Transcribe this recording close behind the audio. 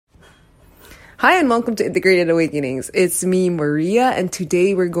Hi, and welcome to Integrated Awakenings. It's me, Maria, and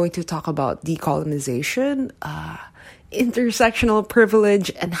today we're going to talk about decolonization, intersectional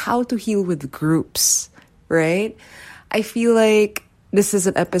privilege, and how to heal with groups, right? I feel like this is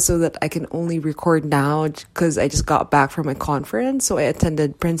an episode that I can only record now because I just got back from a conference. So I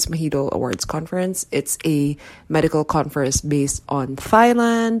attended Prince Mahidol Awards Conference. It's a medical conference based on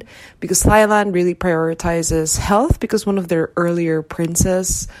Thailand because Thailand really prioritizes health because one of their earlier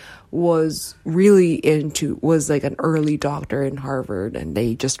princes was like an early doctor in Harvard, and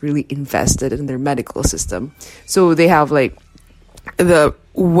they just really invested in their medical system. So they have like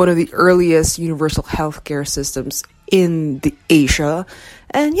one of the earliest universal healthcare systems in the Asia.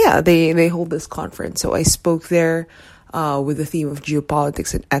 And yeah, they hold this conference. So I spoke there with the theme of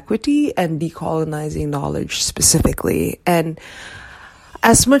geopolitics and equity and decolonizing knowledge specifically. And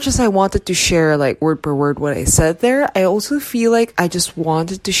as much as I wanted to share like word per word what I said there, I also feel like I just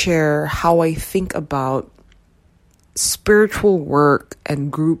wanted to share how I think about spiritual work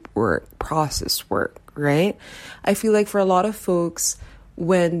and group work, process work, right? I feel like for a lot of folks,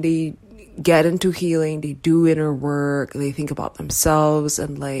 when they get into healing, they do inner work, they think about themselves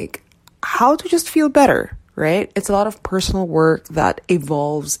and like how to just feel better, right? It's a lot of personal work that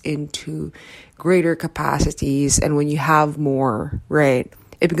evolves into greater capacities. And when you have more, right,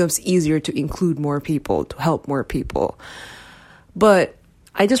 it becomes easier to include more people, to help more people. But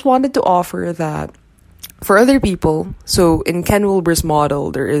I just wanted to offer that for other people. So in Ken Wilber's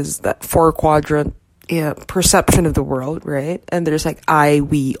model, there is that 4-quadrant perception of the world, right? And there's like I,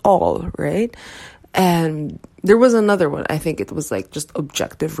 we, all, right? And there was another one. I think it was like just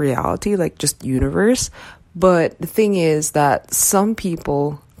objective reality, like just universe. But the thing is that some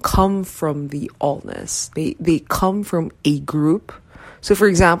people come from the allness. They come from a group. So for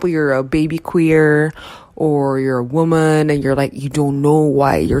example, you're a baby queer or you're a woman and you're like, you don't know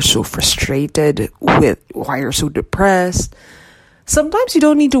why you're so frustrated with why you're so depressed. Sometimes you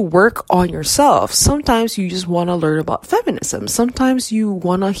don't need to work on yourself. Sometimes you just want to learn about feminism. Sometimes you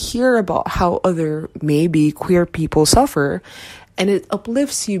want to hear about how other maybe queer people suffer, and it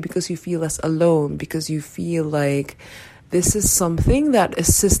uplifts you because you feel less alone, because you feel like this is something that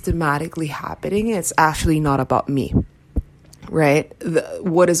is systematically happening. It's actually not about me, right?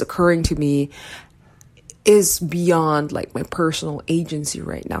 What is occurring to me is beyond like my personal agency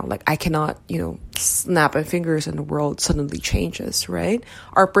right now. Like I cannot, snap my fingers and the world suddenly changes, right?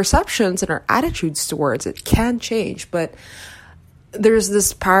 Our perceptions and our attitudes towards it can change, but there's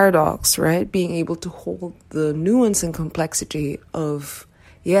this paradox, right? Being able to hold the nuance and complexity of,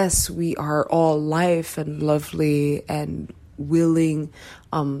 yes, we are all life and lovely and willing,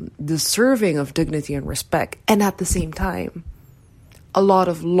 deserving of dignity and respect. And at the same time, a lot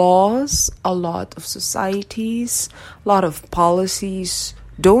of laws, a lot of societies, a lot of policies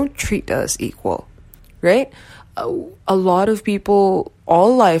don't treat us equal, right? A lot of people,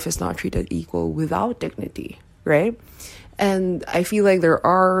 all life is not treated equal without dignity, right? And I feel like there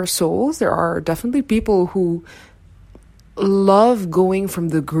are souls, there are definitely people who love going from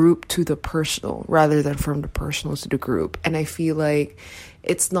the group to the personal rather than from the personal to the group. And I feel like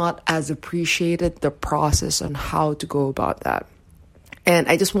it's not as appreciated, the process on how to go about that. And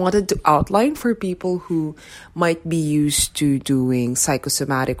I just wanted to outline for people who might be used to doing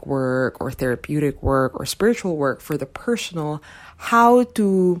psychosomatic work or therapeutic work or spiritual work for the personal,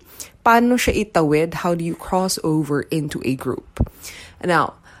 paano siya itawid, how do you cross over into a group?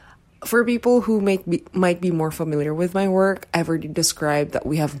 Now, for people who might be more familiar with my work, I've already described that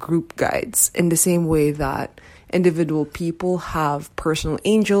we have group guides in the same way that individual people have personal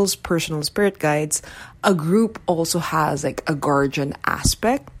angels, personal spirit guides. A group also has like a guardian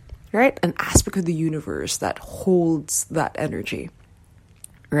aspect, right? An aspect of the universe that holds that energy,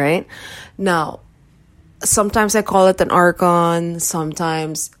 right? Now, sometimes I call it an archon.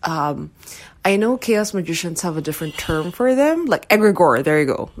 Sometimes, I know chaos magicians have a different term for them, like egregore, there you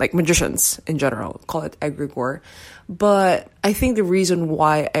go. Like magicians in general, call it egregore. But I think the reason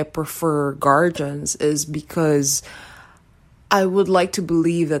why I prefer guardians is because I would like to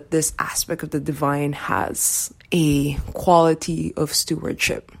believe that this aspect of the divine has a quality of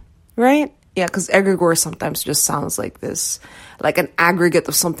stewardship, right? Yeah, because egregore sometimes just sounds like this, like an aggregate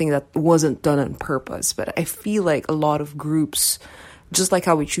of something that wasn't done on purpose. But I feel like a lot of groups, just like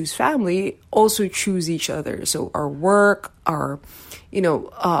how we choose family, also choose each other. So our work, our,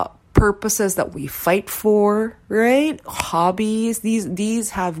 purposes that we fight for, right? Hobbies, these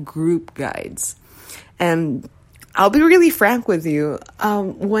have group guides. And I'll be really frank with you.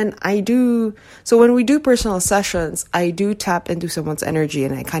 When we do personal sessions, I do tap into someone's energy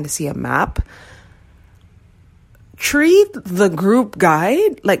and I kind of see a map. treat the group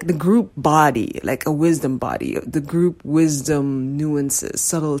guide like the group body, like a wisdom body, the group wisdom nuances,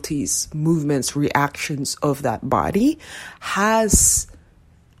 subtleties, movements, reactions of that body has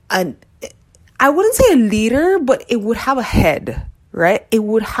an, I wouldn't say a leader, but it would have a head, right? It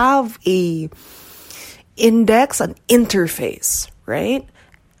would have a index, an interface, right?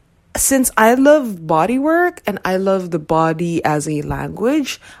 Since I love body work and I love the body as a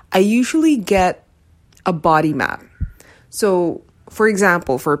language, I usually get a body map. So, for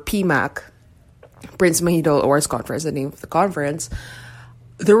example, for PMAC, Prince Mahidol Awards Conference, the name of the conference,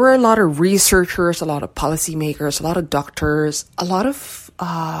 there were a lot of researchers, a lot of policymakers, a lot of doctors, a lot of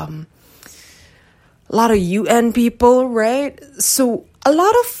UN people, right? So a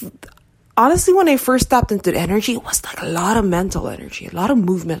lot of, honestly, when I first tapped into the energy, it was like a lot of mental energy, a lot of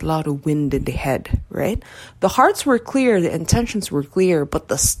movement, a lot of wind in the head, right? The hearts were clear, the intentions were clear, but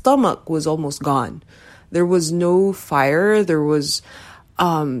the stomach was almost gone. There was no fire. There was,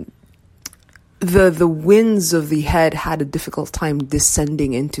 the winds of the head had a difficult time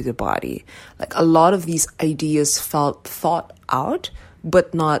descending into the body. Like a lot of these ideas felt thought out,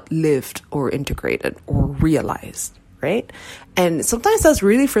 but not lived or integrated or realized, right? And sometimes that's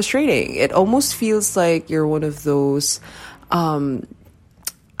really frustrating. It almost feels like you're one of those, aswang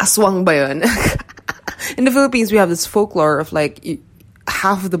ba yun? In the Philippines, we have this folklore of like,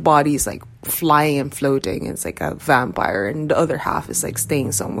 half of the body is like flying and floating. It's like a vampire, and the other half is like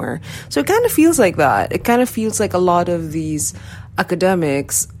staying somewhere. So it kind of feels like that. It kind of feels like a lot of these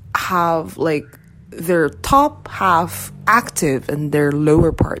academics have like their top half active and their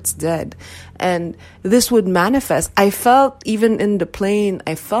lower parts dead. And this would manifest. I felt even in the plane,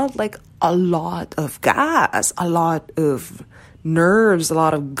 I felt like a lot of gas, a lot of nerves, a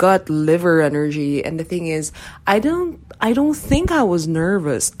lot of gut, liver energy. And the thing is, I don't think I was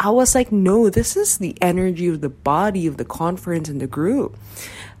nervous. I was like, no, this is the energy of the body of the conference and the group.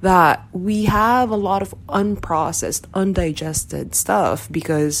 That we have a lot of unprocessed, undigested stuff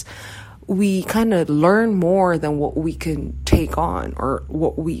because we kind of learn more than what we can take on or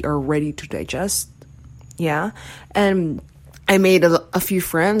what we are ready to digest. Yeah. And I made a few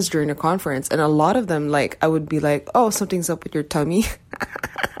friends during the conference, and a lot of them, like, I would be like, oh, something's up with your tummy.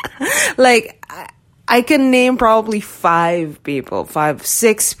 Like, I can name probably 5,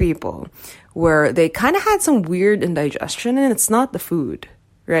 6 people where they kind of had some weird indigestion, and it's not the food,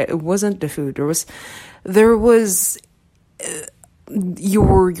 right? It wasn't the food. There was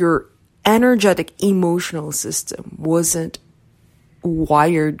your energetic emotional system wasn't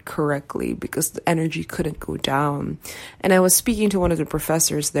wired correctly because the energy couldn't go down. And I was speaking to one of the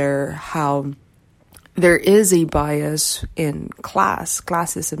professors there how there is a bias in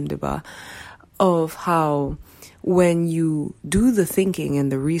classism, diba, of how when you do the thinking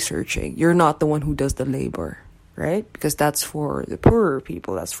and the researching, you're not the one who does the labor, right? Because that's for the poorer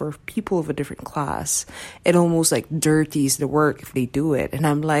people. That's for people of a different class. It almost like dirties the work if they do it. And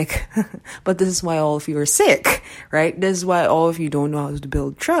I'm like, but this is why all of you are sick, right? This is why all of you don't know how to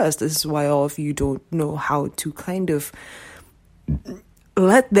build trust. This is why all of you don't know how to kind of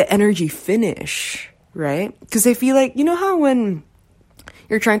let the energy finish, right? Because I feel like, you know how when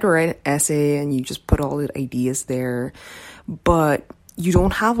you're trying to write an essay and you just put all the ideas there, but you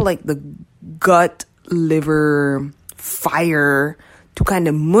don't have like the gut, liver, fire to kind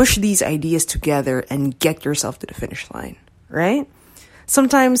of mush these ideas together and get yourself to the finish line, right?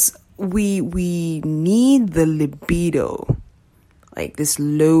 Sometimes we need the libido, like this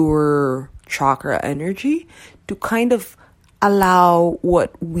lower chakra energy, to kind of allow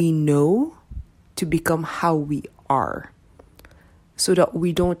what we know to become how we are, so that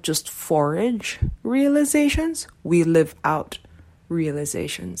we don't just forage realizations, we live out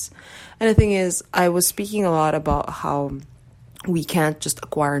realizations. And the thing is, I was speaking a lot about how we can't just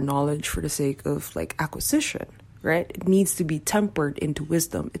acquire knowledge for the sake of like acquisition, right? It needs to be tempered into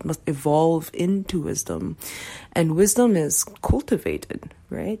wisdom. It must evolve into wisdom. And wisdom is cultivated,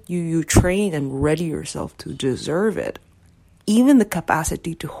 right? You train and ready yourself to deserve it. Even the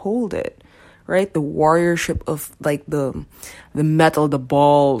capacity to hold it, right? The warriorship of like the metal, the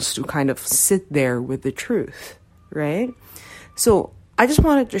balls to kind of sit there with the truth, right? So I just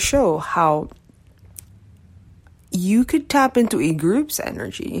wanted to show how you could tap into a group's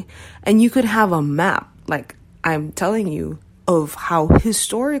energy and you could have a map, like I'm telling you, of how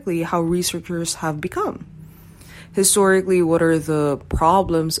historically, how researchers have become. Historically, what are the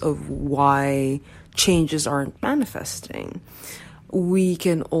problems of why changes aren't manifesting? We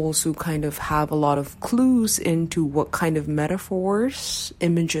can also kind of have a lot of clues into what kind of metaphors,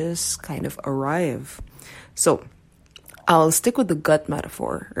 images kind of arrive. So I'll stick with the gut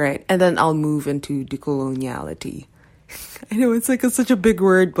metaphor, right? And then I'll move into decoloniality. I know it's like such a big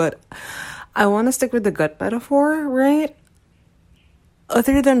word, but I want to stick with the gut metaphor, right?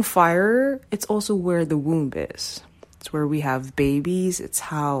 Other than fire, it's also where the womb is. It's where we have babies. It's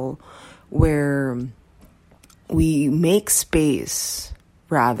where we make space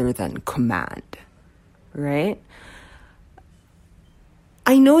rather than command, right?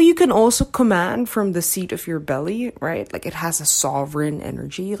 I know you can also command from the seat of your belly, right? Like it has a sovereign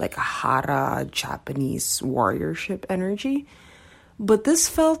energy, like a Hara Japanese warriorship energy. But this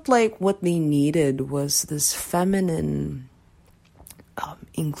felt like what they needed was this feminine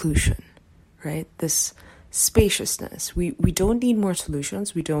inclusion, right? This spaciousness. We don't need more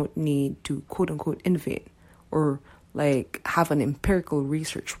solutions. We don't need to quote unquote innovate or like have an empirical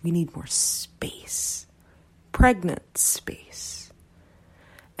research. We need more space, pregnant space.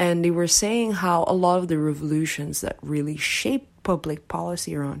 And they were saying how a lot of the revolutions that really shaped public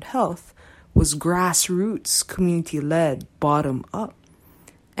policy around health was grassroots, community-led, bottom-up.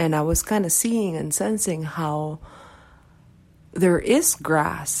 And I was kind of seeing and sensing how there is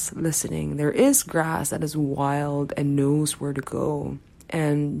grass listening. There is grass that is wild and knows where to go.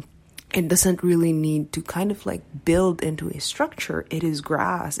 And it doesn't really need to kind of like build into a structure. It is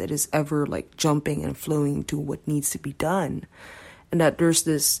grass. It is ever like jumping and flowing to what needs to be done. And that there's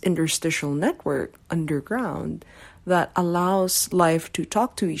this interstitial network underground that allows life to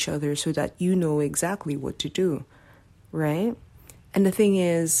talk to each other so that you know exactly what to do, right? And the thing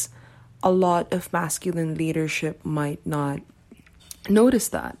is, a lot of masculine leadership might not notice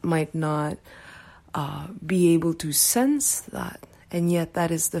that, might not be able to sense that. And yet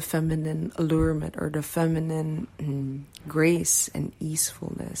that is the feminine allurement or the feminine grace and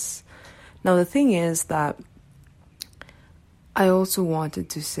easefulness. Now, the thing is that I also wanted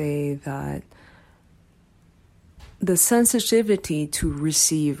to say that the sensitivity to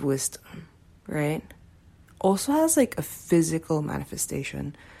receive wisdom, right, also has like a physical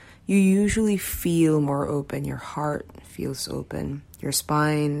manifestation. You usually feel more open. Your heart feels open. Your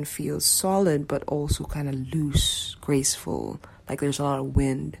spine feels solid, but also kind of loose, graceful, like there's a lot of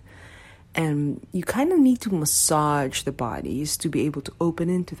wind. And you kind of need to massage the bodies to be able to open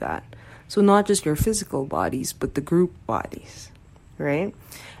into that. So not just your physical bodies, but the group bodies, right?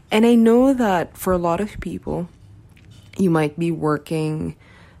 And I know that for a lot of people, you might be working,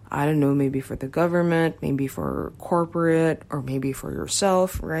 I don't know, maybe for the government, maybe for corporate, or maybe for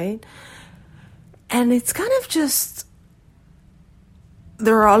yourself, right? And it's kind of just,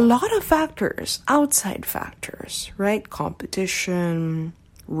 there are a lot of factors, outside factors, right? Competition,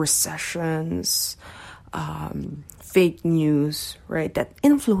 recessions, fake news, right? That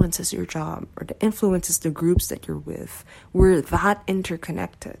influences your job or that influences the groups that you're with. We're that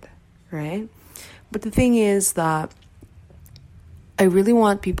interconnected, right? But the thing is that I really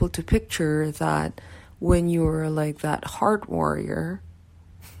want people to picture that when you're like that heart warrior,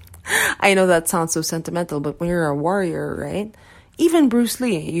 I know that sounds so sentimental, but when you're a warrior, right? Even Bruce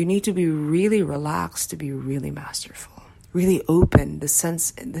Lee, you need to be really relaxed to be really masterful. Really open, the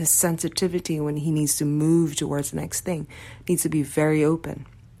sensitivity when he needs to move towards the next thing needs to be very open,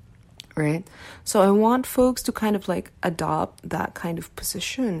 right? So I want folks to kind of like adopt that kind of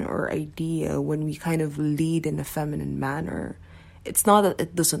position or idea when we kind of lead in a feminine manner. It's not that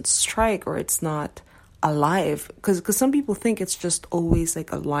it doesn't strike or it's not alive, because some people think it's just always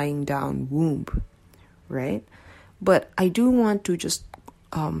like a lying down womb, right? But I do want to just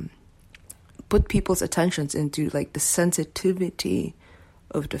put people's attentions into like the sensitivity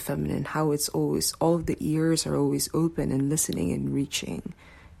of the feminine, how it's always, all of the ears are always open and listening and reaching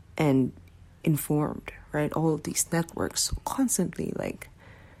and informed, right? All of these networks constantly like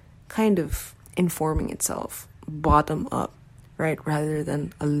kind of informing itself bottom up, right? Rather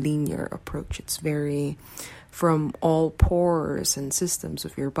than a linear approach. It's very from all pores and systems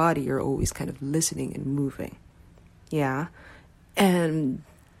of your body, you're always kind of listening and moving. Yeah. And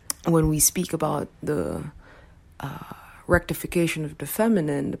when we speak about the rectification of the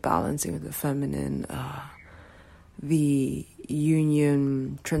feminine, the balancing of the feminine, the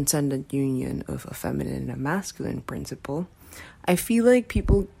union, transcendent union of a feminine and a masculine principle, I feel like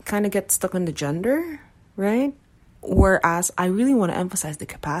people kind of get stuck on the gender, right? Whereas I really want to emphasize the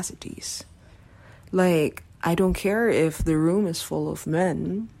capacities. Like, I don't care if the room is full of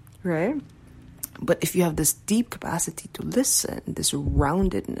men, right? But if you have this deep capacity to listen, this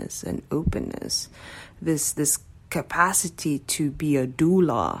roundedness and openness, this capacity to be a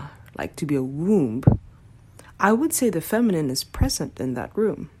doula, like to be a womb, I would say the feminine is present in that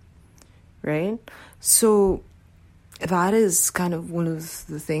room, right? So that is kind of one of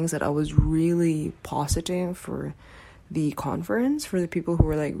the things that I was really positing for the conference, for the people who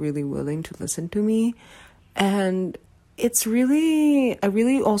were like really willing to listen to me. And I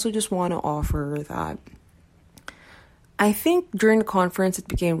really also just want to offer that I think during the conference, it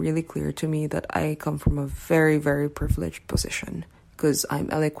became really clear to me that I come from a very, very privileged position because I'm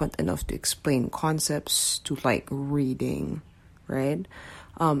eloquent enough to explain concepts to like reading, right?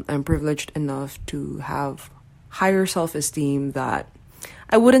 I'm privileged enough to have higher self-esteem that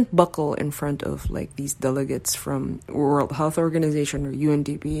I wouldn't buckle in front of like these delegates from World Health Organization or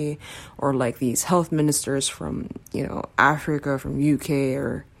UNDP or like these health ministers from, Africa, from UK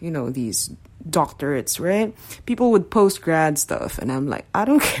or, these doctorates, right? People would post grad stuff and I'm like, I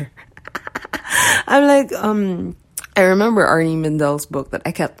don't care. I'm like, I remember Arnie Mendel's book that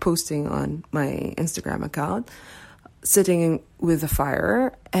I kept posting on my Instagram account, Sitting with the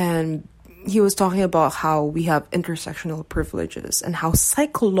Fire, and he was talking about how we have intersectional privileges and how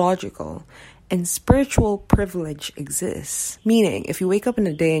psychological and spiritual privilege exists. Meaning, if you wake up in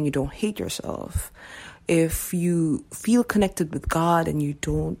a day and you don't hate yourself, if you feel connected with God and you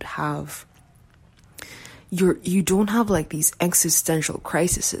don't have like these existential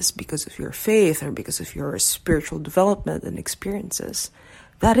crises because of your faith or because of your spiritual development and experiences,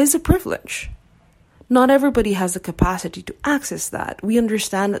 that is a privilege. Not everybody has the capacity to access that. We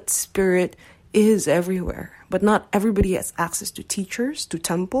understand that spirit is everywhere, but not everybody has access to teachers, to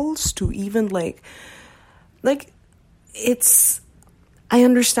temples, to even like it's, I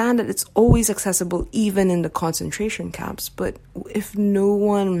understand that it's always accessible even in the concentration camps, but if no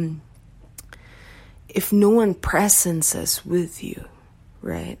one presences with you,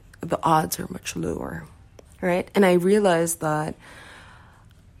 right, the odds are much lower, right? And I realized that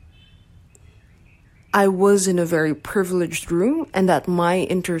I was in a very privileged room and that my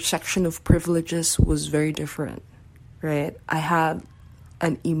intersection of privileges was very different, right? I had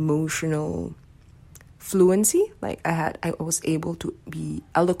an emotional fluency. Like I was able to be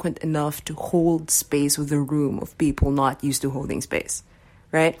eloquent enough to hold space with a room of people not used to holding space,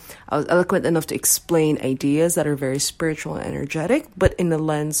 right? I was eloquent enough to explain ideas that are very spiritual and energetic, but in the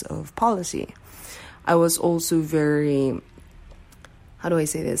lens of policy. I was also very, how do I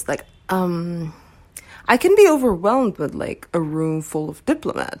say this? Like, I can be overwhelmed with like a room full of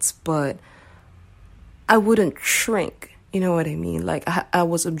diplomats, but I wouldn't shrink. You know what I mean? Like I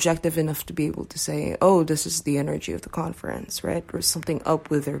was objective enough to be able to say, oh, this is the energy of the conference, right? There's something up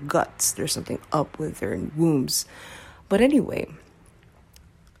with their guts. There's something up with their wombs. But anyway,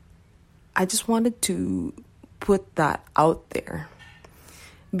 I just wanted to put that out there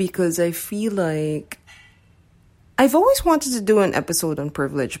because I feel like I've always wanted to do an episode on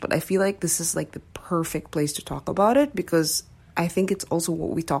privilege, but I feel like this is like the perfect place to talk about it because I think it's also what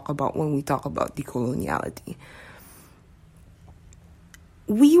we talk about when we talk about decoloniality.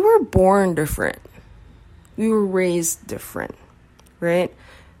 We were born different. We were raised different, right?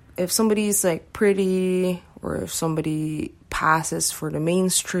 If somebody's like pretty or if somebody passes for the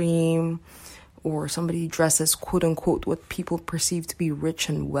mainstream or somebody dresses quote unquote what people perceive to be rich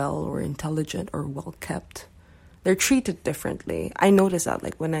and well or intelligent or well kept, they're treated differently. I notice that,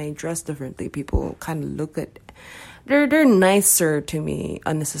 like, when I dress differently, people kind of look at... They're nicer to me,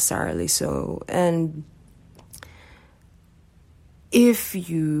 unnecessarily so. And if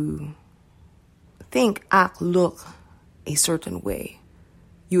you think, act, look a certain way,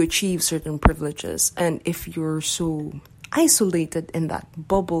 you achieve certain privileges. And if you're so isolated in that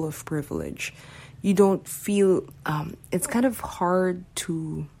bubble of privilege, you don't feel... it's kind of hard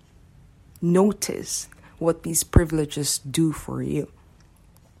to notice what these privileges do for you,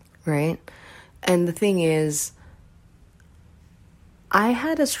 right? And the thing is, I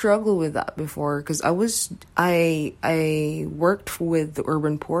had a struggle with that before because I worked with the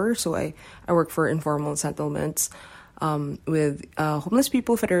urban poor, so I worked for informal settlements with Homeless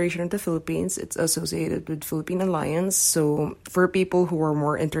People Federation of the Philippines. It's associated with Philippine Alliance, so for people who are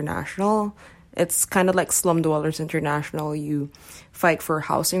more international, it's kind of like Slum Dwellers International. You fight for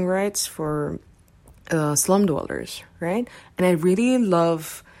housing rights for slum dwellers, right? And I really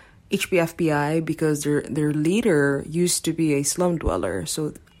love HPFPI because their leader used to be a slum dweller.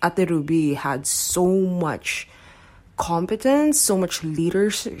 So Ate Ruby had so much competence, so much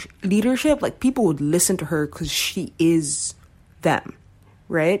leadership. Like people would listen to her because she is them,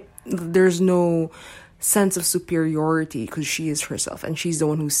 right? There's no sense of superiority because she is herself and she's the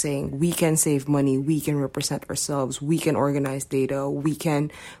one who's saying we can save money, we can represent ourselves, we can organize data, we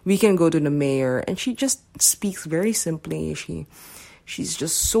can go to the mayor, and she just speaks very simply. She's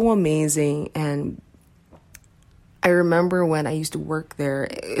just so amazing. And I remember when I used to work there,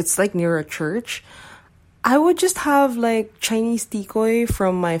 it's like near a church. I would just have like Chinese tikoy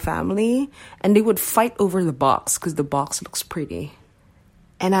from my family and they would fight over the box because the box looks pretty.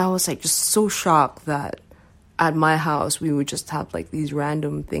 And I was like just so shocked that at my house, we would just have like these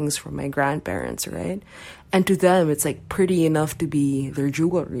random things from my grandparents, right? And to them, it's like pretty enough to be their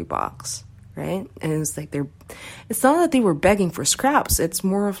jewelry box, right? And it's like it's not that they were begging for scraps. It's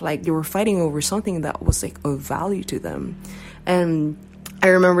more of like they were fighting over something that was like of value to them. And I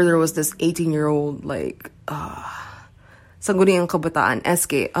remember there was this 18-year-old like Sangguniang Kabataan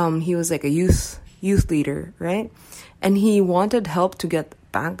SK. He was like a youth leader, right? And he wanted help to get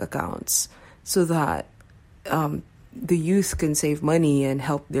bank accounts so that the youth can save money and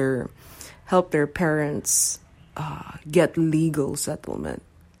help their parents get legal settlement.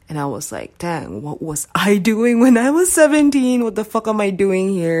 And I was like, dang, what was I doing when I was 17? What the fuck am I doing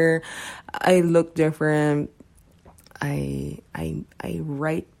here? I look different. I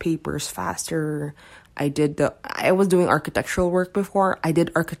write papers faster. I was doing architectural work before. I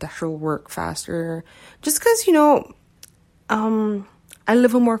did architectural work faster. Just because, I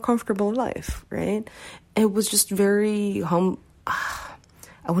live a more comfortable life, right? It was just very I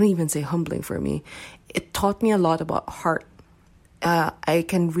wouldn't even say humbling for me. It taught me a lot about heart. I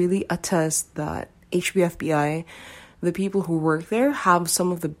can really attest that HBFBI, the people who work there, have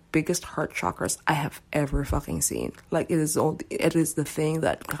some of the biggest heart chakras I have ever fucking seen. Like, it is the thing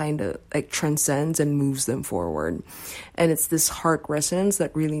that kind of like transcends and moves them forward. And it's this heart resonance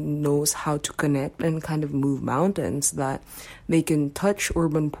that really knows how to connect and kind of move mountains, that they can touch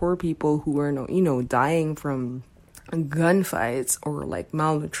urban poor people who are, dying from gunfights or like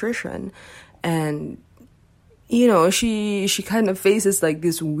malnutrition. And she kind of faces like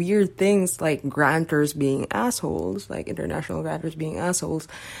these weird things, like grantors being assholes, like international grantors being assholes,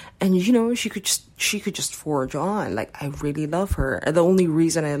 and she could just forge on. Like, I really love her. The only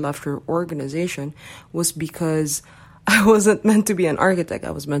reason I left her organization was because I wasn't meant to be an architect.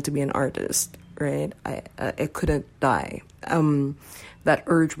 I was meant to be an artist, right? I couldn't die. That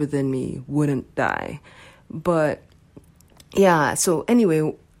urge within me wouldn't die. But yeah, so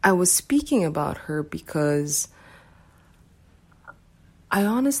anyway, I was speaking about her because I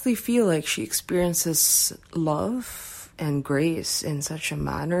honestly feel like she experiences love and grace in such a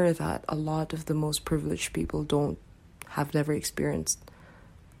manner that a lot of the most privileged people have never experienced,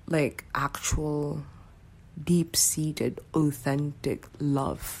 like actual deep-seated, authentic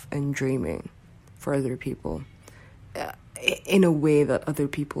love and dreaming for other people in a way that other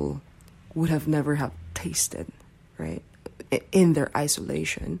people would have never have tasted, right? In their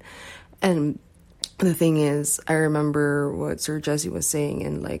isolation. And the thing is, I remember what Sir Jesse was saying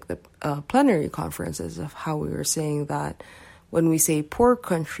in like the plenary conferences, of how we were saying that when we say poor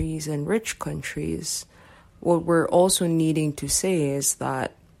countries and rich countries, what we're also needing to say is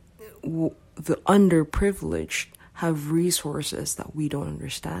that the underprivileged have resources that we don't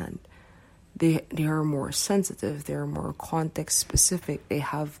understand. They are more sensitive, they are more context specific, they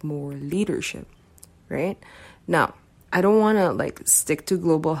have more leadership, right? Now, I don't want to like stick to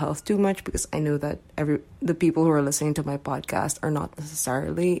global health too much, because I know that the people who are listening to my podcast are not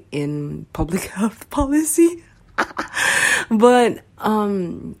necessarily in public health policy. But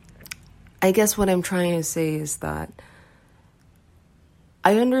I guess what I'm trying to say is that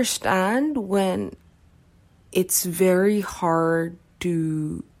I understand when it's very hard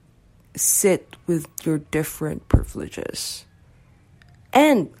to sit with your different privileges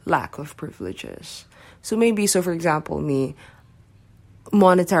and lack of privileges. So for example, me,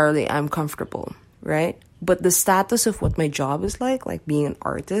 monetarily, I'm comfortable, right? But the status of what my job is like being an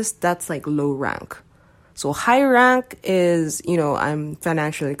artist, that's like low rank. So high rank is, I'm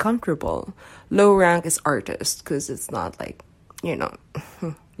financially comfortable. Low rank is artist, because it's not like, you're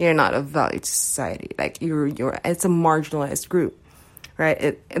not of value to society. Like, it's a marginalized group,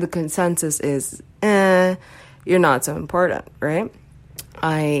 right? The consensus is, you're not so important, right?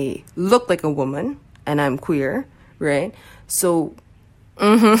 I look like a woman, and I'm queer, right? So,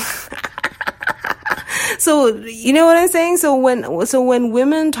 so you know what I'm saying? So when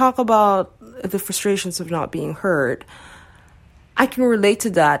women talk about the frustrations of not being heard, I can relate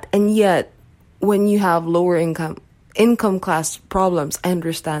to that. And yet, when you have lower income class problems, I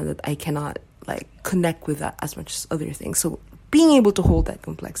understand that I cannot like connect with that as much as other things. So being able to hold that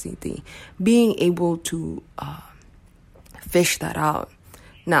complexity, being able to fish that out.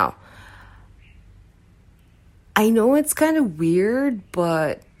 Now, I know it's kind of weird,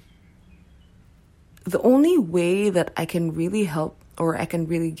 but the only way that I can really help, or I can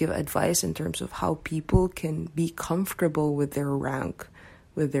really give advice in terms of how people can be comfortable with their rank,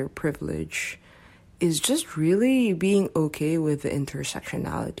 with their privilege, is just really being okay with the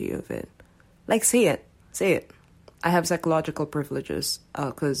intersectionality of it. Like, say it. I have psychological privileges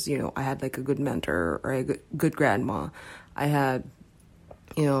because, I had like a good mentor or a good grandma. I had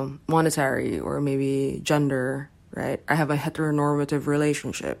monetary or maybe gender, right? I have a heteronormative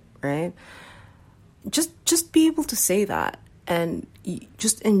relationship, right? Just be able to say that and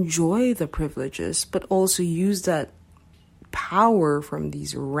just enjoy the privileges, but also use that power from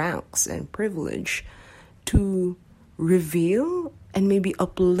these ranks and privilege to reveal and maybe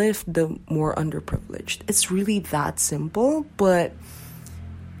uplift the more underprivileged. It's really that simple, but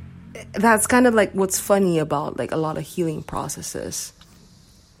that's kind of like what's funny about like a lot of healing processes.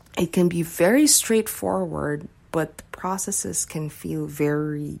 It can be very straightforward, but the processes can feel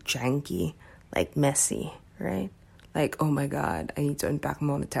very janky, like messy, right? Like, oh my God, I need to unpack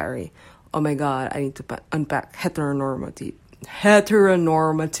monetary. Oh my God, I need to unpack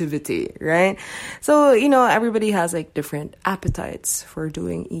heteronormativity, right? So, everybody has like different appetites for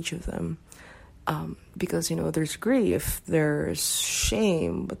doing each of them. Because, there's grief, there's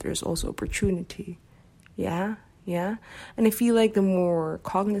shame, but there's also opportunity. Yeah. And I feel like the more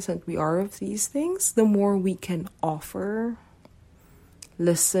cognizant we are of these things, the more we can offer,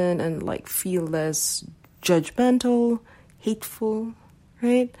 listen, and like feel less judgmental, hateful,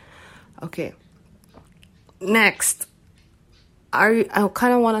 right? Okay. Next, I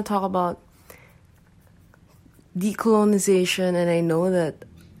kind of want to talk about decolonization, and I know that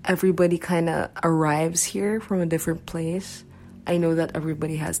everybody kind of arrives here from a different place. I know that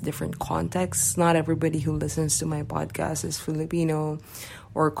everybody has different contexts. Not everybody who listens to my podcast is Filipino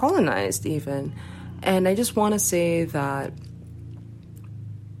or colonized even. And I just want to say that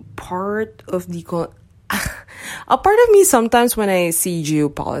part of a part of me sometimes when I see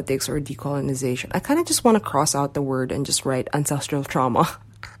geopolitics or decolonization, I kind of just want to cross out the word and just write ancestral trauma.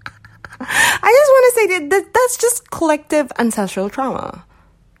 I just want to say that's just collective ancestral trauma,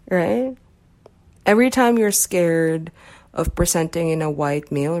 right? Every time you're scared of presenting in a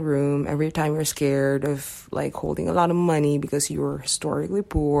white male room, every time you're scared of like holding a lot of money because you were historically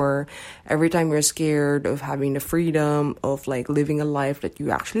poor, every time you're scared of having the freedom of like living a life that you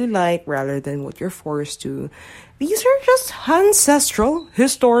actually like rather than what you're forced to, these are just ancestral,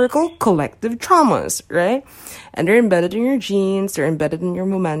 historical, collective traumas, right? And they're embedded in your genes, they're embedded in your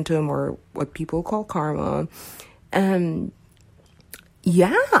momentum, or what people call karma. And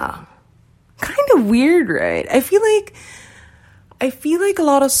yeah, kind of weird, right? I feel like a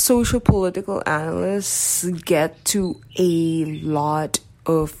lot of social-political analysts get to a lot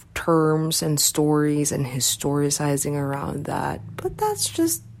of terms and stories and historicizing around that, but that's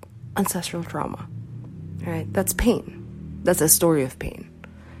just ancestral trauma, right? That's pain. That's a story of pain.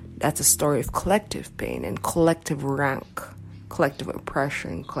 That's a story of collective pain and collective rank, collective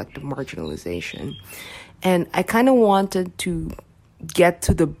oppression, collective marginalization. And I kind of wanted to get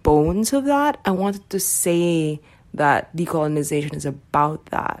to the bones of that. I wanted to say that decolonization is about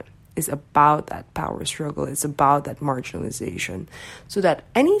that. It's about that power struggle. It's about that marginalization. So that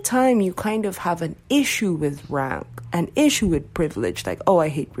anytime you kind of have an issue with rank, an issue with privilege, like, oh, I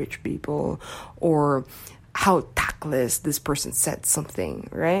hate rich people, or how tactless this person said something,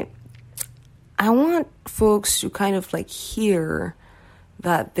 right? I want folks to kind of like hear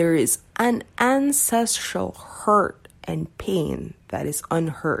that there is an ancestral hurt and pain that is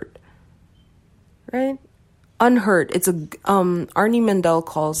unheard, right? Unheard. It's Arnie Mendel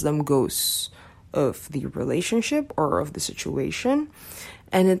calls them ghosts of the relationship or of the situation.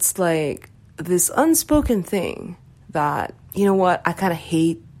 And it's like this unspoken thing that, you know what, I kind of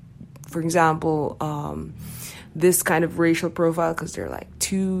hate, for example, this kind of racial profile because they're like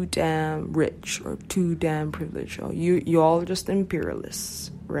too damn rich or too damn privileged. Oh, you all are just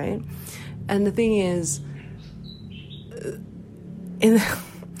imperialists, right? And the thing is,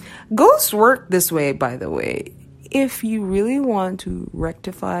 ghosts work this way, by the way. If you really want to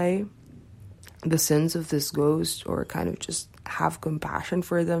rectify the sins of this ghost or kind of just have compassion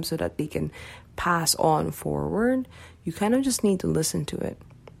for them so that they can pass on forward, you kind of just need to listen to it,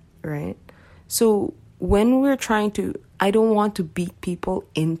 right? So when we're trying to, I don't want to beat people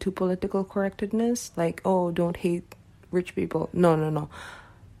into political correctness, like, oh, don't hate rich people. No.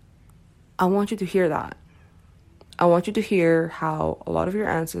 I want you to hear that. I want you to hear how a lot of your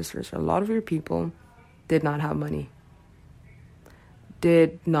ancestors, a lot of your people did not have money,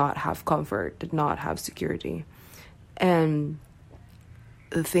 did not have comfort, did not have security. And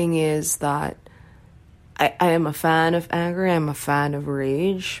the thing is that I am a fan of anger, I'm a fan of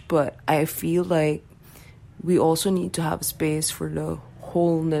rage, but I feel like we also need to have space for the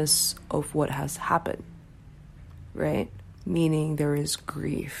wholeness of what has happened, right? Meaning there is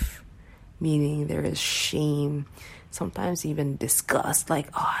grief, meaning there is shame, sometimes even disgust, like,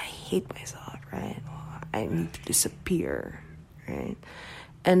 oh, I hate myself, right? Oh, I need to disappear, right?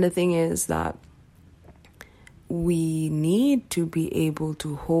 And the thing is that we need to be able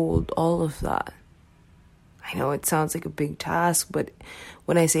to hold all of that. I know it sounds like a big task, but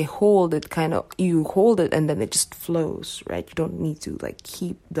when I say hold, it kind of, you hold it and then it just flows, right? You don't need to like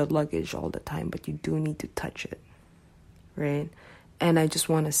keep the luggage all the time, but you do need to touch it, right? And I just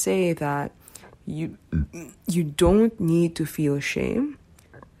want to say that you don't need to feel shame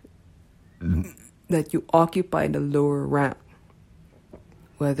that you occupy the lower rank,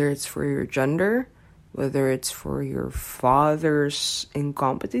 whether it's for your gender, whether it's for your father's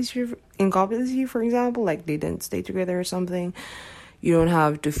incompetency, for example, like they didn't stay together or something. You don't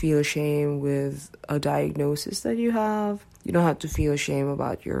have to feel shame with a diagnosis that you have. You don't have to feel shame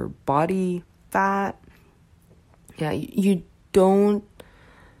about your body fat. Yeah, you don't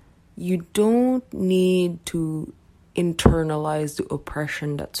need to internalize the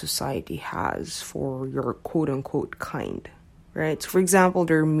oppression that society has for your quote-unquote kind, right? So for example,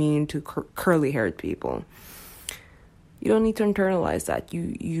 they're mean to curly-haired people. You don't need to internalize that.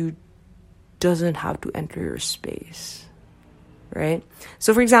 You doesn't have to enter your space, right?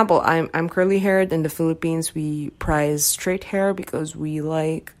 So for example, I'm curly-haired. In the Philippines, we prize straight hair because we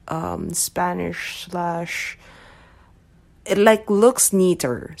like Spanish / it like looks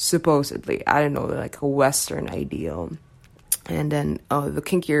neater, supposedly. I don't know, like a Western ideal. And then the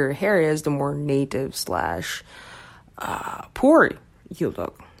kinkier hair is, the more native / poor you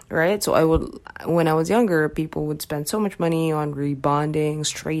look, right? So when I was younger, people would spend so much money on rebonding,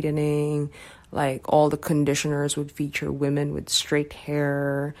 straightening, like all the conditioners would feature women with straight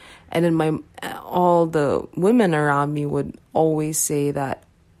hair. And then all the women around me would always say that,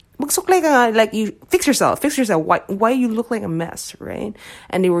 like you fix yourself. Why you look like a mess, right?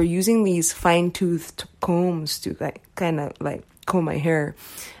 And they were using these fine-toothed combs to like kind of like comb my hair.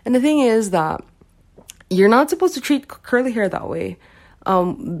 And the thing is that you're not supposed to treat curly hair that way.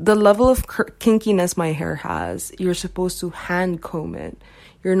 The level of kinkiness my hair has, you're supposed to hand comb it.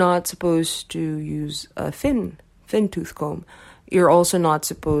 You're not supposed to use a thin tooth comb. You're also not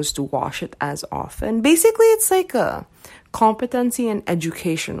supposed to wash it as often. Basically, it's like a competency and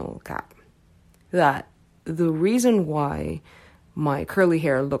educational gap. That the reason why my curly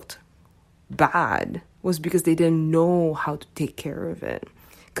hair looked bad was because they didn't know how to take care of it.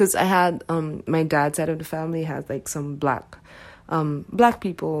 Because I had my dad's side of the family had like some black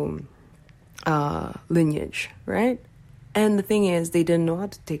people lineage, right? And the thing is, they didn't know how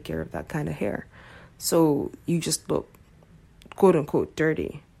to take care of that kind of hair. So you just look quote unquote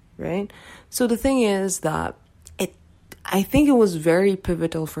dirty, right? So the thing is that I think it was very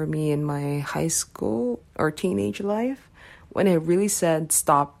pivotal for me in my high school or teenage life when I really said,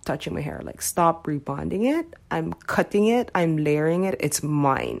 stop touching my hair, like stop rebonding it. I'm cutting it. I'm layering it. It's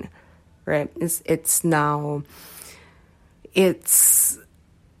mine, right? It's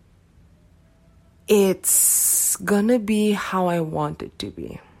gonna be how I want it to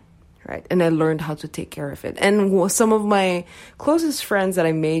be. Right. And I learned how to take care of it. And some of my closest friends that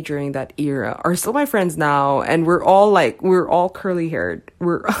I made during that era are still my friends now. And we're all curly haired.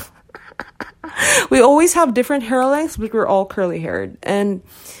 We always have different hair lengths, but we're all curly haired. And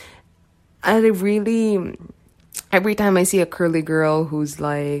every time I see a curly girl who's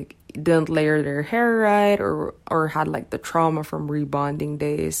like, didn't layer their hair right or had like the trauma from rebonding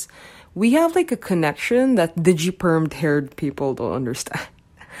days, we have like a connection that digi-permed haired people don't understand.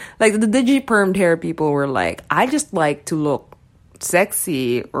 Like the digi-permed hair people were like, I just like to look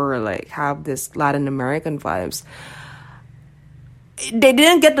sexy or like have this Latin American vibes. They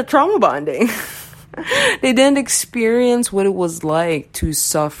didn't get the trauma bonding. They didn't experience what it was like to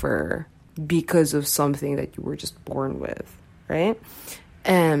suffer because of something that you were just born with, right?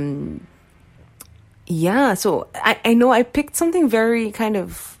 And yeah, so I know I picked something very kind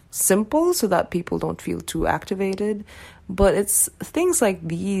of simple so that people don't feel too activated. But it's things like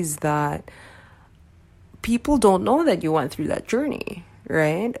these that people don't know that you went through that journey,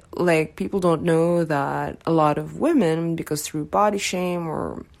 right? Like people don't know that a lot of women, because through body shame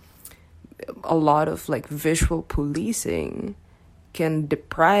or a lot of like visual policing, can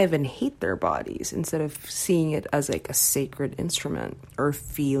deprive and hate their bodies instead of seeing it as like a sacred instrument or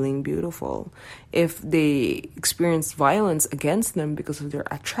feeling beautiful. If they experience violence against them because of their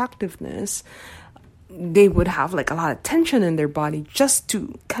attractiveness, they would have like a lot of tension in their body just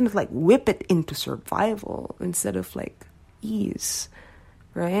to kind of like whip it into survival instead of like ease,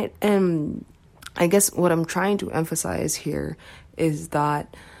 right? And I guess what I'm trying to emphasize here is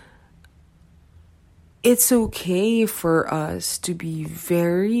that it's okay for us to be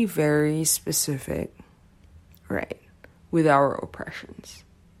very, very specific, right, with our oppressions.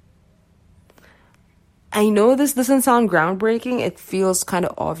 I know this doesn't sound groundbreaking. It feels kind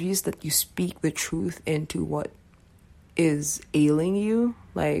of obvious that you speak the truth into what is ailing you,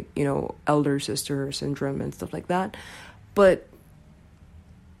 like, elder sister syndrome and stuff like that. But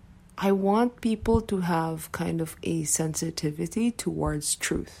I want people to have kind of a sensitivity towards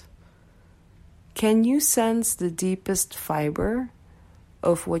truth. Can you sense the deepest fiber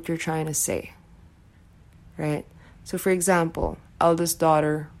of what you're trying to say? Right? So, for example, eldest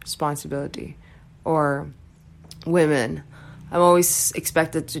daughter responsibility, or women, I'm always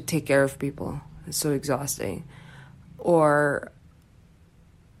expected to take care of people. It's so exhausting. Or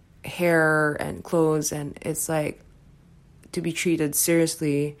hair and clothes, and it's like, to be treated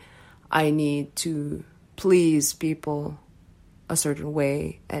seriously, I need to please people a certain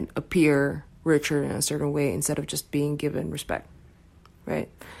way and appear richer in a certain way instead of just being given respect, right?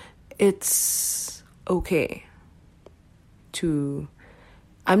 It's okay to,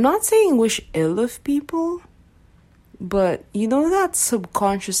 I'm not saying wish ill of people, but that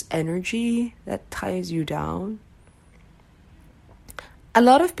subconscious energy that ties you down? A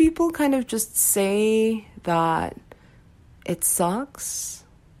lot of people kind of just say that it sucks,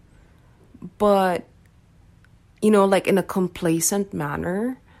 but, like in a complacent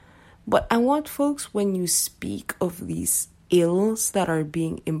manner. But I want folks, when you speak of these ills that are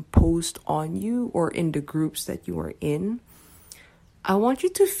being imposed on you or in the groups that you are in, I want you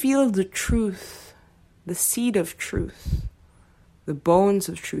to feel the truth, the seed of truth, the bones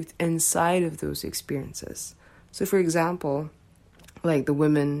of truth inside of those experiences. So, for example, like the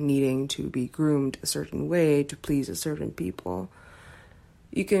women needing to be groomed a certain way to please a certain people,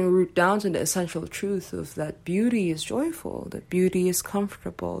 you can root down to the essential truth of that beauty is joyful, that beauty is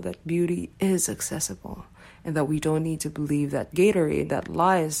comfortable, that beauty is accessible, and that we don't need to believe that Gatorade, that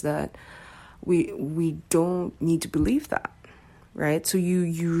lies, that we don't need to believe that, right? So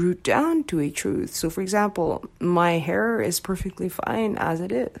you root down to a truth. So, for example, my hair is perfectly fine as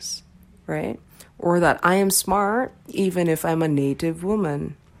it is, right? Or that I am smart even if I'm a native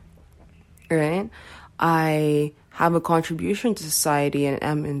woman, right? I have a contribution to society and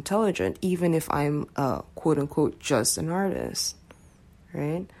am intelligent even if I'm quote unquote just an artist,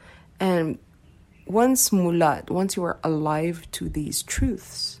 right? And once you are alive to these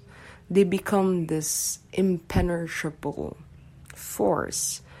truths, they become this impenetrable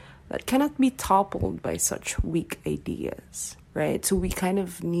force that cannot be toppled by such weak ideas, right? So we kind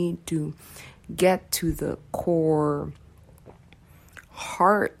of need to get to the core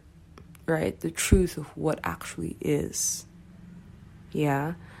heart, right? The truth of what actually is.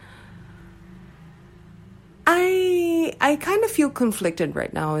 Yeah. I kind of feel conflicted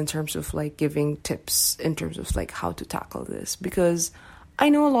right now in terms of like giving tips in terms of like how to tackle this, because I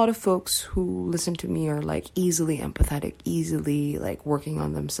know a lot of folks who listen to me are like easily empathetic, easily like working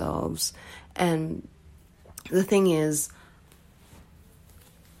on themselves. And the thing is,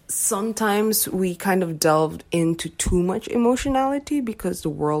 sometimes we kind of delved into too much emotionality because the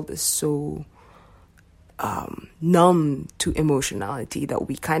world is so numb to emotionality that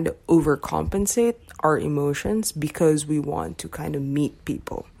we kind of overcompensate our emotions because we want to kind of meet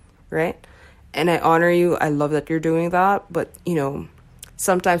people, right? And I honor you. I love that you're doing that. But,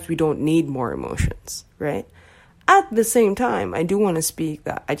 sometimes we don't need more emotions, right? At the same time, I do want to speak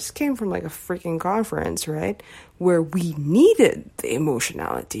that I just came from like a freaking conference, right? Where we needed the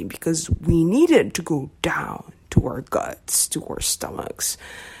emotionality because we needed to go down to our guts, to our stomachs,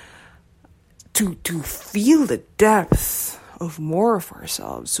 to feel the depth of more of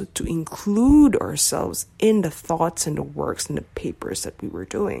ourselves. So to include ourselves in the thoughts and the works and the papers that we were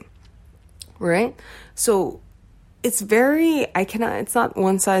doing, right? So it's not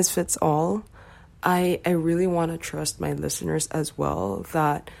one size fits all. I really want to trust my listeners as well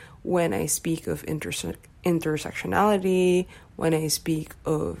that when I speak of intersectionality, when I speak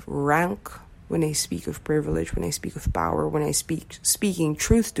of rank, when I speak of privilege, when I speak of power, when I speaking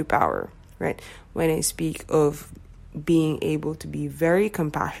truth to power, right? When I speak of being able to be very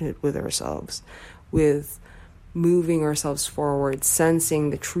compassionate with ourselves, with moving ourselves forward, sensing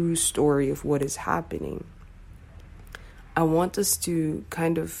the true story of what is happening, I want us to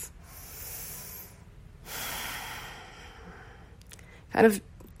kind of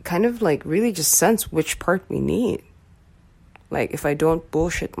like really just sense which part we need. Like, if I don't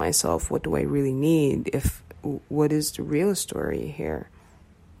bullshit myself, what do I really need? What is the real story here,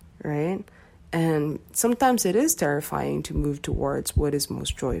 right? And sometimes it is terrifying to move towards what is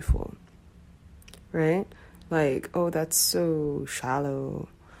most joyful, right? Like, oh, that's so shallow.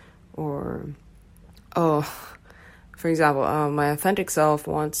 Or, oh, for example, my authentic self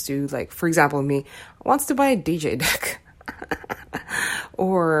wants to, like, for example, me, wants to buy a DJ deck.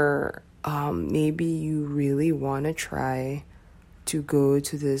 Or maybe you really want to try to go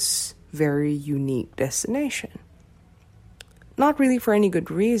to this very unique destination, Not really for any good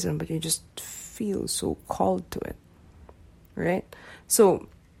reason, but you just feel so called to it, right? So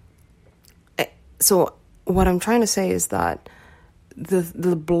what I'm trying to say is that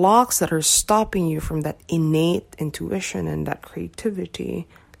the blocks that are stopping you from that innate intuition and that creativity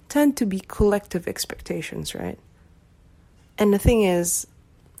tend to be collective expectations, right? And the thing is,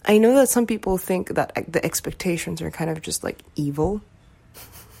 I know that some people think that the expectations are kind of just like evil,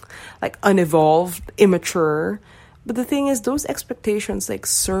 like unevolved, immature. But the thing is, those expectations like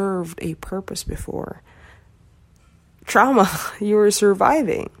served a purpose before. Trauma, you were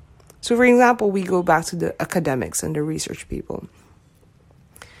surviving. So for example, we go back to the academics and the research people.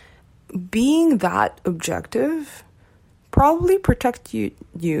 Being that objective probably protected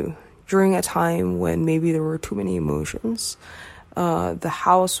you during a time when maybe there were too many emotions. The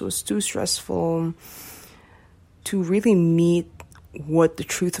house was too stressful to really meet what the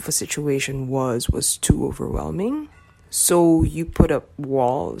truth of a situation was too overwhelming. So you put up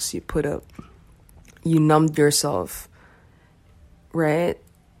walls, you numbed yourself, right?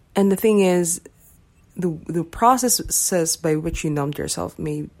 And the thing is, the processes by which you numbed yourself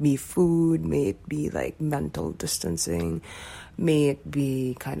may be food, may it be like mental distancing, may it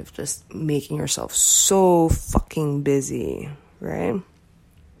be kind of just making yourself so fucking busy, right?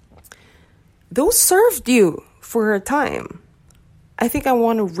 Those served you for a time. I think I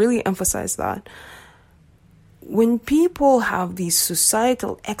want to really emphasize that. When people have these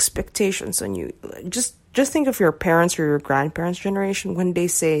societal expectations on you, just think of your parents or your grandparents' generation when they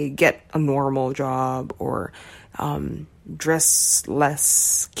say get a normal job or dress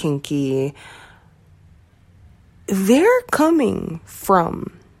less kinky. They're coming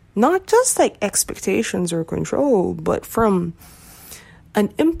from not just like expectations or control, but from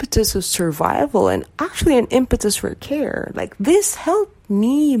an impetus of survival and actually an impetus for care. Like, this helped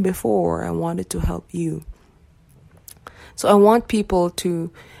me before, I wanted to help you. So I want people to,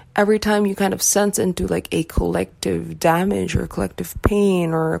 every time you kind of sense into like a collective damage or collective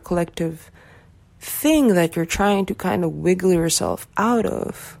pain or a collective thing that you're trying to kind of wiggle yourself out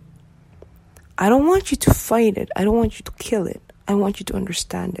of, I don't want you to fight it. I don't want you to kill it. I want you to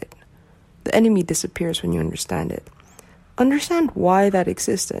understand it. The enemy disappears when you understand it. Understand why that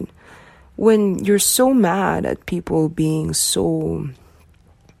existed. When you're so mad at people being so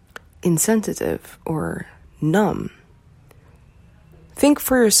insensitive or numb, think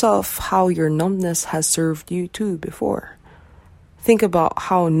for yourself how your numbness has served you too before. Think about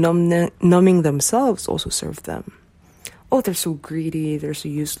how numbing themselves also served them. Oh, they're so greedy, they're so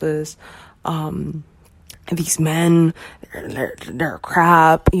useless. These men, they're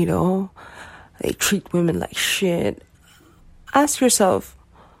crap, you know. They treat women like shit. Ask yourself,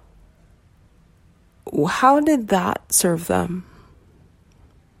 how did that serve them?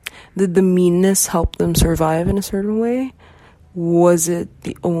 Did the meanness help them survive in a certain way? Was it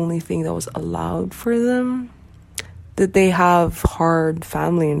the only thing that was allowed for them? Did they have hard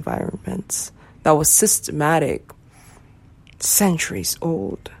family environments that was systematic, centuries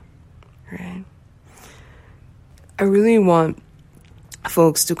old, right? I really want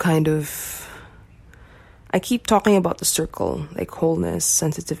folks to kind of, I keep talking about the circle, like wholeness,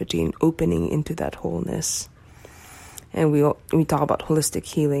 sensitivity, and opening into that wholeness. And we talk about holistic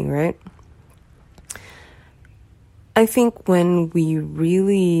healing, right? I think when we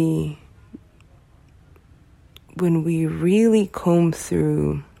really comb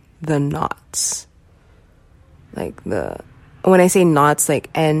through the knots, like when I say knots, like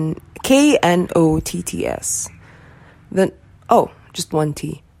KNOTTS, then, just one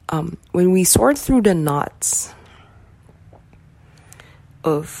T. When we sort through the knots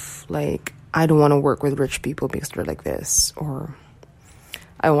of like, I don't want to work with rich people because they're like this, or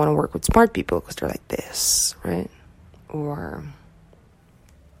I want to work with smart people because they're like this, right? Or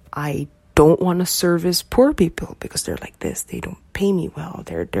I don't want to service poor people because they're like this. They don't pay me well.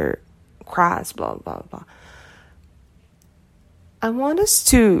 They're crass, blah, blah, blah. I want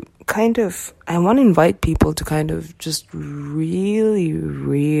to invite people to kind of just really,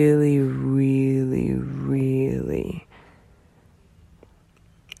 really, really, really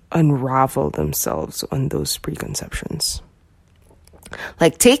unravel themselves on those preconceptions.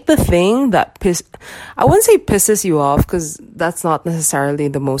 Like, take the thing that I wouldn't say pisses you off, because that's not necessarily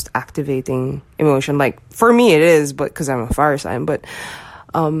the most activating emotion. Like, for me it is, but because I'm a fire sign. But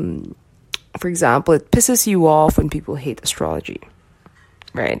for example, it pisses you off when people hate astrology,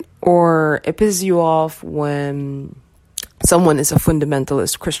 right? Or it pisses you off when someone is a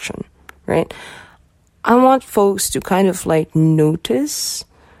fundamentalist Christian, right? I want folks to kind of like notice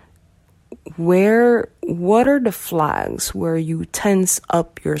what are the flags where you tense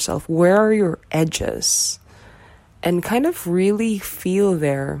up yourself? Where are your edges? and kind of really feel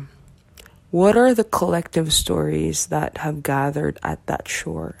there. What are the collective stories that have gathered at that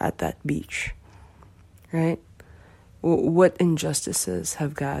shore, at that beach, right? What injustices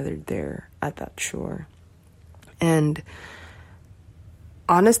have gathered there at that shore? And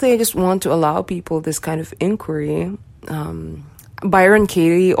honestly, I just want to allow people this kind of inquiry. Byron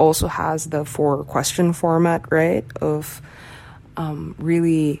Katie also has the 4-question format, right? Of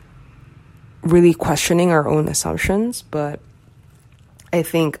really questioning our own assumptions. But I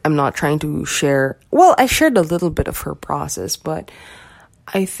think I'm not trying to share... Well, I shared a little bit of her process, but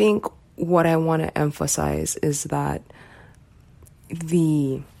I think what I want to emphasize is that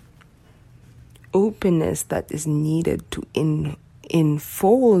the openness that is needed to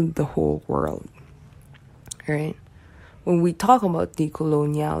enfold the whole world, right? When we talk about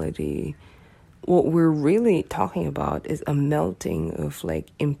decoloniality, what we're really talking about is a melting of like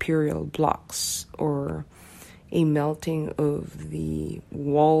imperial blocks, or a melting of the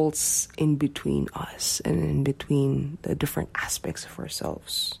walls in between us and in between the different aspects of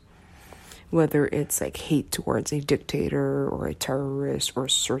ourselves. Whether it's like hate towards a dictator or a terrorist or a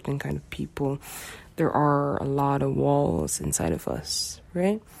certain kind of people, there are a lot of walls inside of us,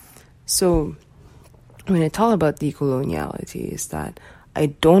 right? So when I talk about decoloniality, is that I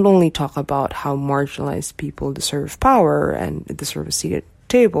don't only talk about how marginalized people deserve power and deserve a seat at the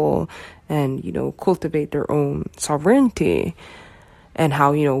table and, cultivate their own sovereignty, and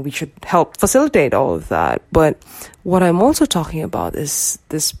how, we should help facilitate all of that. But what I'm also talking about is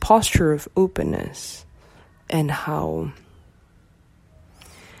this posture of openness, and how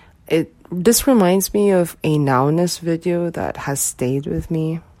this reminds me of a Nowness video that has stayed with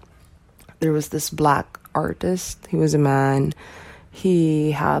me. There was this Black artist. He was a man.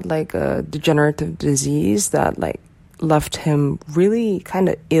 He had like a degenerative disease that like left him really kind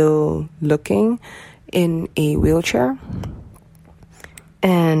of ill looking in a wheelchair.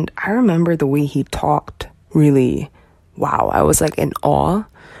 And I remember the way he talked, really, wow, I was like in awe,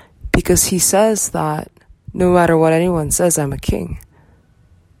 because he says that no matter what anyone says, I'm a king.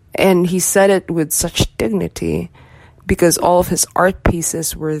 And he said it with such dignity, because all of his art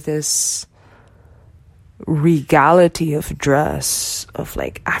pieces were this regality of dress of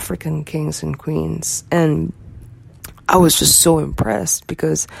like African kings and queens. And I was just so impressed,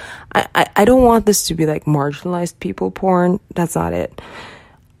 because I don't want this to be like marginalized people porn. That's not it.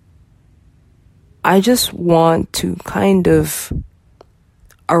 I just want to kind of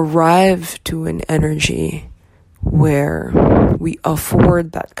arrive to an energy where we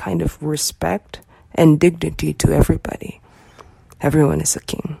afford that kind of respect and dignity to everybody. Everyone is a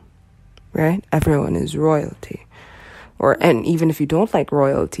king, right? Everyone is royalty. And even if you don't like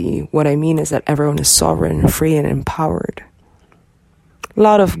royalty, what I mean is that everyone is sovereign and free and empowered. A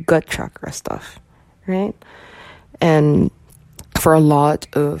lot of gut chakra stuff, right? And for a lot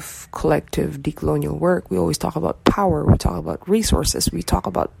of collective decolonial work, we always talk about power, we talk about resources, we talk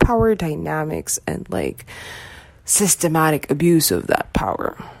about power dynamics and like systematic abuse of that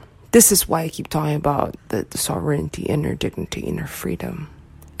power. This is why I keep talking about the sovereignty, inner dignity, inner freedom.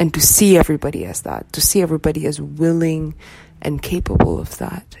 And to see everybody as that, to see everybody as willing and capable of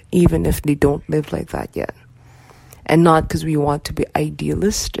that, even if they don't live like that yet. And not because we want to be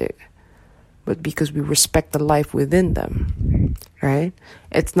idealistic, but because we respect the life within them, right?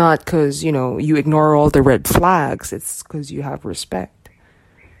 It's not because, you ignore all the red flags. It's because you have respect.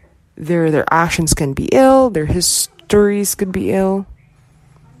 Their actions can be ill. Their histories could be ill.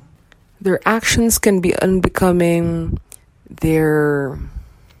 Their actions can be unbecoming. Their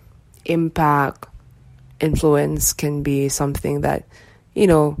impact, influence can be something that,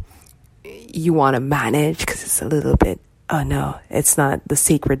 you want to manage because it's a little bit, oh no, it's not the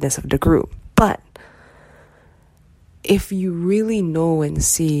sacredness of the group. But if you really know and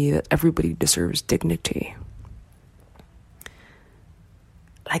see that everybody deserves dignity,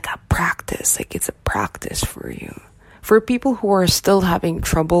 like it's a practice for you. For people who are still having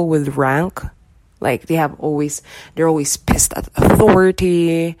trouble with rank, like they're always pissed at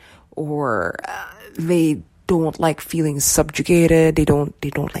authority, or they don't like feeling subjugated, they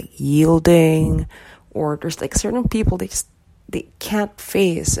don't like yielding, or there's like certain people they can't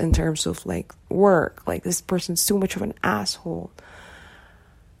face in terms of like work, like this person's too much of an asshole.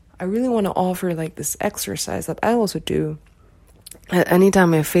 I really want to offer like this exercise that I also do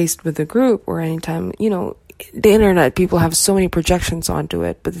anytime I'm faced with a group, or anytime, the internet, people have so many projections onto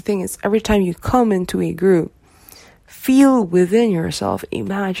it. But the thing is, every time you come into a group, feel within yourself,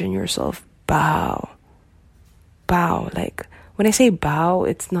 imagine yourself bow. Like when I say bow,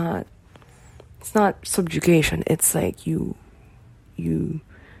 it's not subjugation. It's like you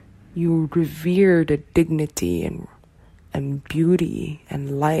You revere the dignity and beauty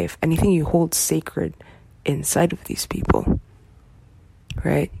and life, anything you hold sacred inside of these people,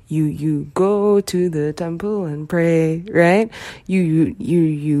 right? You go to the temple and pray, right? You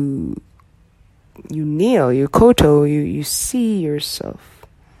kneel, you koto, you see yourself,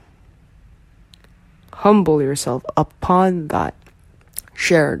 humble yourself upon that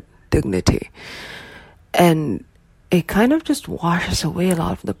shared dignity, and it kind of just washes away a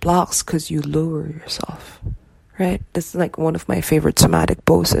lot of the blocks because you lower yourself, right? This is like one of my favorite somatic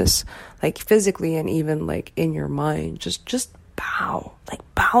poses, like physically and even like in your mind. Just bow, like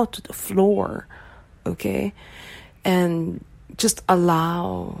bow to the floor, okay? And just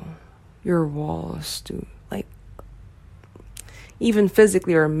allow your walls to, like, even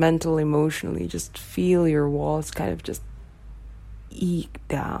physically or mental, emotionally, just feel your walls kind of just eke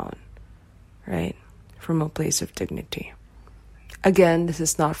down, right? From a place of dignity. Again, this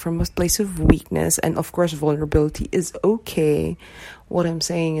is not from a place of weakness, and of course vulnerability is okay. What I'm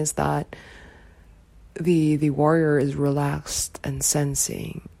saying is that the warrior is relaxed and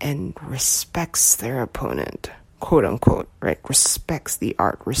sensing and respects their opponent, quote unquote, right? Respects the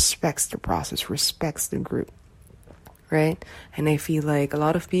art, respects the process, respects the group, right? And I feel like a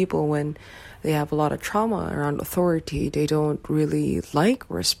lot of people, when they have a lot of trauma around authority, they don't really like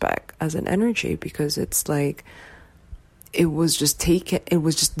respect as an energy, because it's like it was just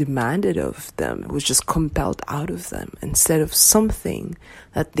demanded of them. It was just compelled out of them, instead of something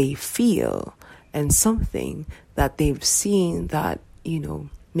that they feel and something that they've seen that,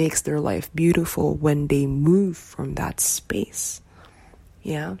 makes their life beautiful when they move from that space.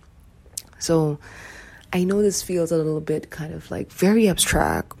 Yeah. So I know this feels a little bit kind of like very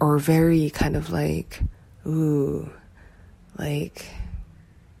abstract, or very kind of like, like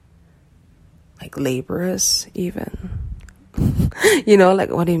laborious even.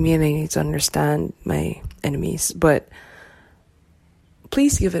 Like, what do you mean? I need to understand my enemies. But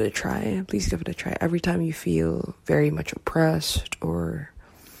please give it a try. Please give it a try. Every time you feel very much oppressed, or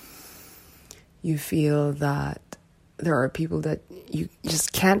you feel that there are people that you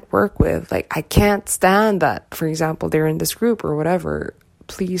just can't work with, like, I can't stand that, for example, they're in this group or whatever,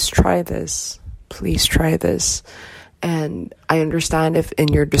 please try this. Please try this. And I understand if in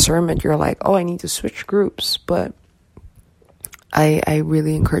your discernment you're like, oh, I need to switch groups, but I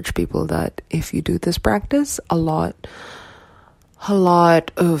really encourage people that if you do this practice, a lot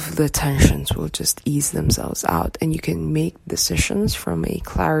of the tensions will just ease themselves out, and you can make decisions from a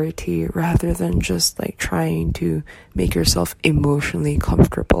clarity rather than just like trying to make yourself emotionally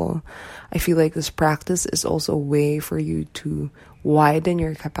comfortable. I feel like this practice is also a way for you to widen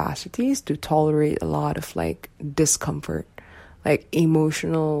your capacities to tolerate a lot of like discomfort, like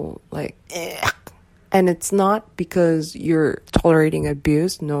emotional, like, and it's not because you're tolerating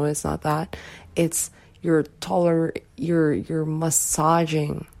abuse. No, it's not that. It's you're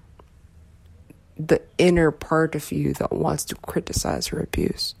massaging the inner part of you that wants to criticize or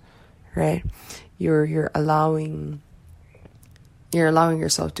abuse, right? You're allowing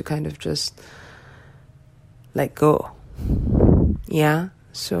yourself to kind of just let go. Yeah.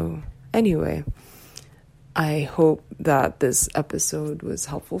 So anyway, I hope that this episode was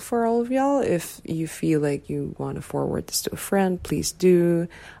helpful for all of y'all. If you feel like you want to forward this to a friend, please do.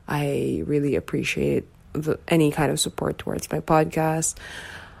 I really appreciate any kind of support towards my podcast.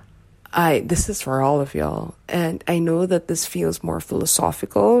 This is for all of y'all. And I know that this feels more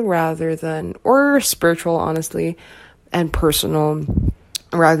philosophical rather than, or spiritual, honestly, and personal,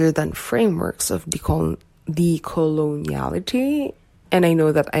 rather than frameworks of decoloniality. And I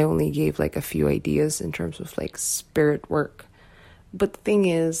know that I only gave like a few ideas in terms of like spirit work. But the thing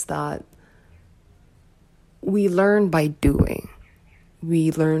is that we learn by doing.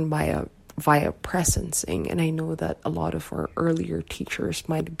 We learn via presencing. And I know that a lot of our earlier teachers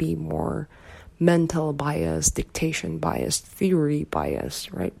might be more mental biased, dictation biased, theory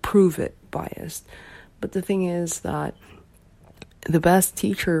biased, right? Prove it biased. But the thing is that the best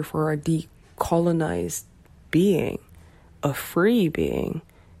teacher for a decolonized being, a free being,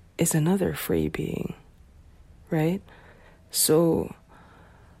 is another free being, right? So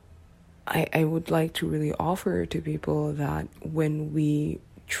I would like to really offer to people that when we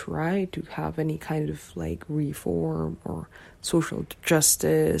try to have any kind of like reform or social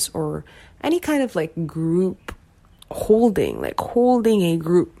justice or any kind of like group holding a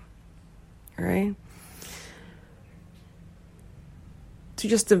group, right? To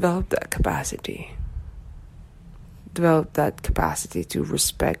just develop that capacity to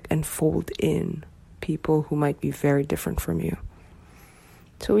respect and fold in people who might be very different from you.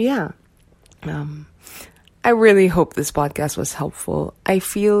 So yeah, I really hope this podcast was helpful. I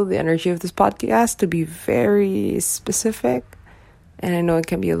feel the energy of this podcast to be very specific, and I know it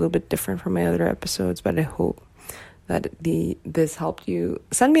can be a little bit different from my other episodes, but I hope that this helped you.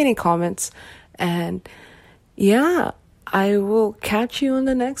 Send me any comments, and yeah, I will catch you on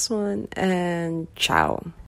the next one, and ciao.